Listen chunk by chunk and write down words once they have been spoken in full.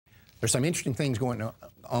There's some interesting things going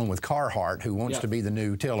on with Carhart, who wants to be the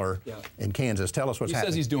new tiller in Kansas. Tell us what's happening.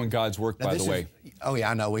 He says he's doing God's work, by the way. Oh, yeah,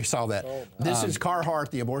 I know. We saw that. This is Carhart,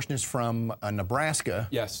 the abortionist from Nebraska.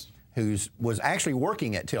 Yes. Who was actually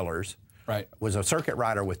working at Tillers. Right. Was a circuit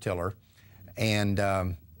rider with Tiller. And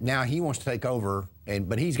now he wants to take over,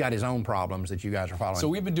 but he's got his own problems that you guys are following. So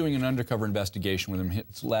we've been doing an undercover investigation with him.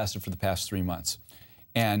 It's lasted for the past 3 months.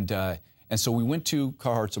 And so we went to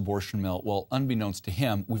Carhart's abortion mill. Well, unbeknownst to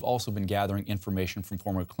him, we've also been gathering information from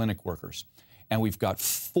former clinic workers. And we've got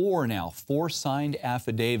four signed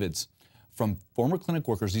affidavits from former clinic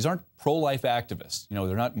workers. These aren't pro-life activists. You know,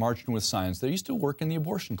 they're not marching with signs. They used to work in the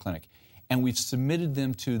abortion clinic. And we've submitted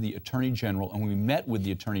them to the Attorney General, and we met with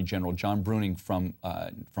the Attorney General, John Bruning from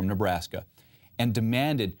Nebraska, and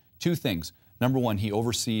demanded 2 things. Number one, he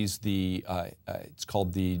oversees it's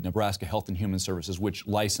called the Nebraska Health and Human Services, which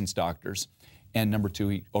license doctors. And number 2,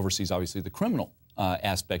 he oversees, obviously, the criminal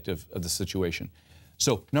aspect of the situation.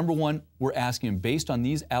 So, number one, we're asking him, based on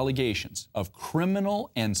these allegations of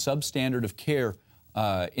criminal and substandard of care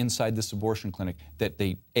inside this abortion clinic, that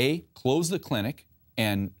they, A, close the clinic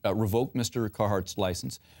and revoke Mr. Carhart's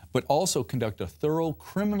license, but also conduct a thorough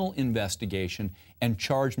criminal investigation and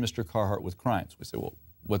charge Mr. Carhart with crimes. We say, well,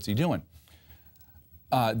 what's he doing?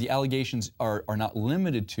 The allegations are not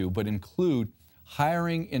limited to, but include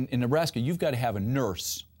hiring, in Nebraska, you've got to have a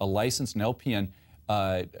nurse, a licensed, an LPN,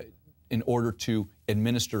 in order to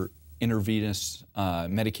administer intravenous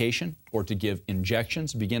medication or to give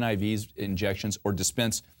injections, begin IVs, injections, or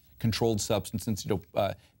dispense controlled substances,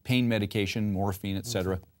 pain medication, morphine,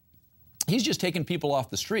 etc. He's just taking people off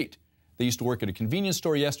the street. They used to work at a convenience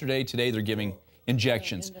store yesterday. Today they're giving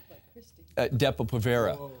injections,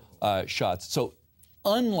 Depo-Provera shots. So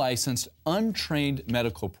unlicensed, untrained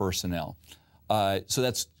medical personnel. So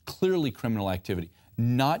that's clearly criminal activity.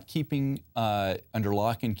 Not keeping under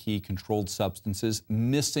lock and key controlled substances,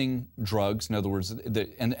 missing drugs, in other words, and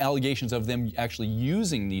the allegations of them actually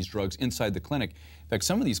using these drugs inside the clinic. In fact,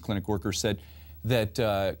 some of these clinic workers said that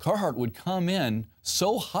Carhart would come in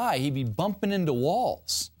so high he'd be bumping into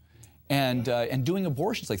walls and doing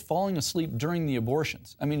abortions, like falling asleep during the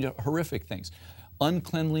abortions. I mean, horrific things.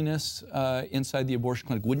 Uncleanliness inside the abortion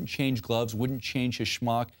clinic, wouldn't change gloves, wouldn't change his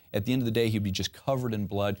schmuck. At the end of the day, he'd be just covered in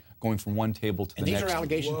blood, going from one table to the next. And these are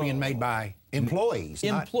allegations being made by employees.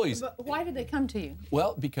 Employees. But why did they come to you?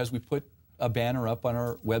 Well, because we put a banner up on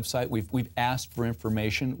our website. We've asked for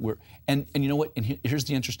information. And you know what? And here's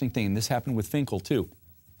the interesting thing, and this happened with Finkel too.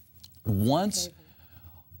 Once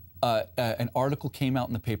an article came out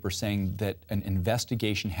in the paper saying that an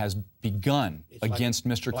investigation has begun against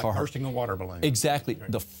Mr. Carhart. Like bursting a water balloon. Exactly.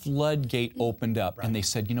 The floodgate opened up, and they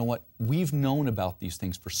said, you know what? We've known about these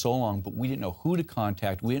things for so long, but we didn't know who to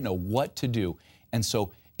contact. We didn't know what to do. And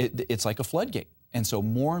so it's like a floodgate. And so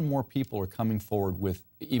more and more people are coming forward with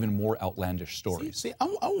even more outlandish stories. See,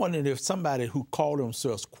 I'm wondering if somebody who called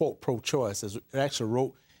themselves, quote, pro-choice,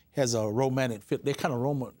 actually has a romantic fit. They kind of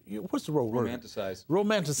what's the word? Romanticize.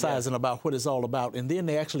 Romanticizing about what it's all about, and then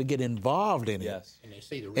they actually get involved in it. Yes. And they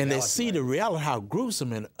see the reality. And they see the reality, how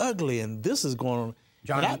gruesome and ugly, and this is going on.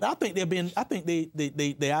 John, I think they've been. I think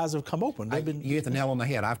their eyes have come open. You hit the nail on the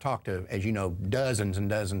head. I've talked to, as you know, dozens and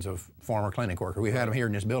dozens of former clinic workers. We've had them here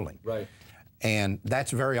in this building. Right. And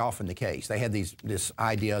that's very often the case. They had this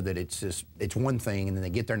idea that it's one thing, and then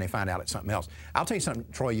they get there and they find out it's something else. I'll tell you something,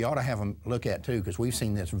 Troy, you ought to have them look at too, because we've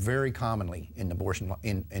seen this very commonly in abortion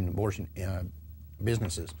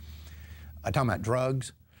businesses. I'm talking about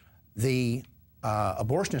drugs. The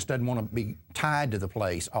abortionist doesn't want to be tied to the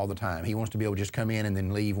place all the time. He wants to be able to just come in and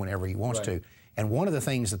then leave whenever he wants to. And one of the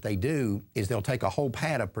things that they do is they'll take a whole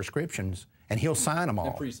pad of prescriptions and he'll sign them all.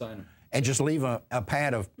 And pre-sign them. And just leave a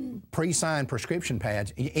pad of pre-signed prescription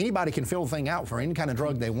pads. Anybody can fill the thing out for any kind of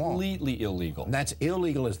drug they want. Completely illegal. And that's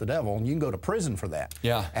illegal as the devil, and you can go to prison for that.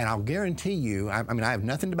 Yeah. And I'll guarantee you, I mean, I have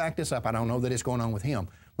nothing to back this up. I don't know that it's going on with him,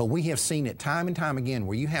 but we have seen it time and time again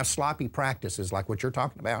where you have sloppy practices like what you're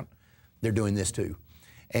talking about. They're doing this too.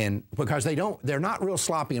 And because they're not real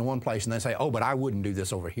sloppy in one place, and they say, oh, but I wouldn't do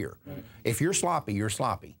this over here. Right. If you're sloppy, you're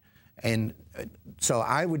sloppy. And so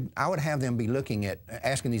I would have them be looking at,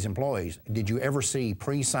 asking these employees, did you ever see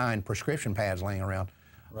pre-signed prescription pads laying around?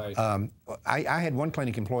 Right. I had one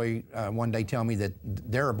clinic employee one day tell me that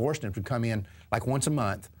their abortionist would come in like once a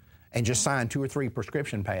month and just sign 2 or 3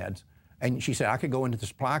 prescription pads. And she said, I could go into the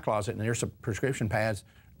supply closet and there's some prescription pads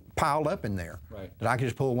piled up in there. Right. That I could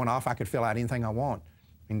just pull one off, I could fill out anything I want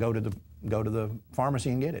and go to the pharmacy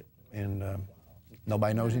and get it. And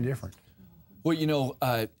nobody knows any different. Well, you know,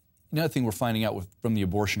 another thing we're finding out from the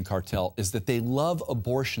abortion cartel is that they love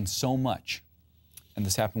abortion so much and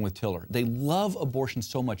this happened with Tiller, they love abortion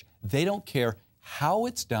so much, they don't care how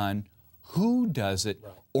it's done, who does it,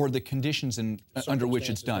 or the conditions under which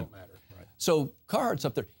it's done. So Carhart's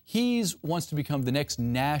up there. He wants to become the next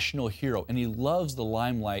national hero, and he loves the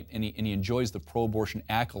limelight, and he enjoys the pro-abortion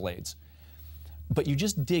accolades. But you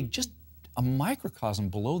just dig just a microcosm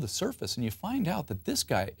below the surface, and you find out that this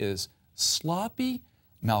guy is sloppy,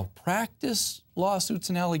 malpractice lawsuits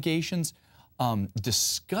and allegations,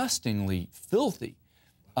 disgustingly filthy,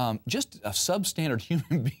 just a substandard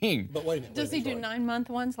human being. But wait a minute. Does he do 9-month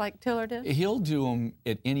ones like Tiller did? He'll do them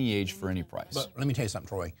at any age for any price. But let me tell you something,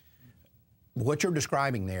 Troy. What you're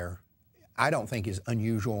describing there, I don't think is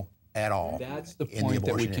unusual at all. That's the point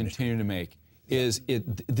that we continue to make.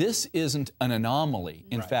 This isn't an anomaly.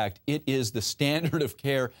 In fact, it is the standard of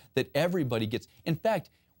care that everybody gets. In fact,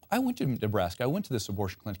 I went to Nebraska. I went to this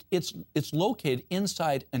abortion clinic. It's located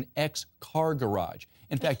inside an ex-car garage.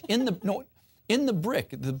 In fact, in the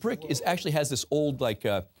brick actually has this old like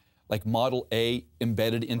Model A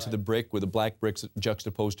embedded into the brick with the black bricks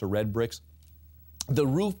juxtaposed to red bricks. The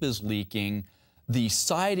roof is leaking. The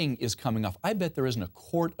siding is coming off. I bet there isn't a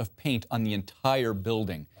quart of paint on the entire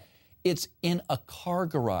building. It's in a car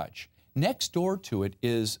garage. Next door to it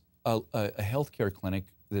is a healthcare clinic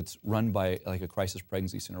that's run by like a crisis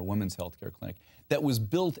pregnancy center, a women's healthcare clinic, that was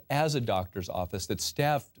built as a doctor's office that's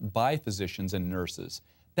staffed by physicians and nurses.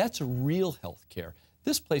 That's real healthcare.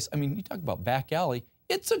 This place, I mean, you talk about back alley,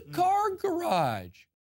 it's a car garage.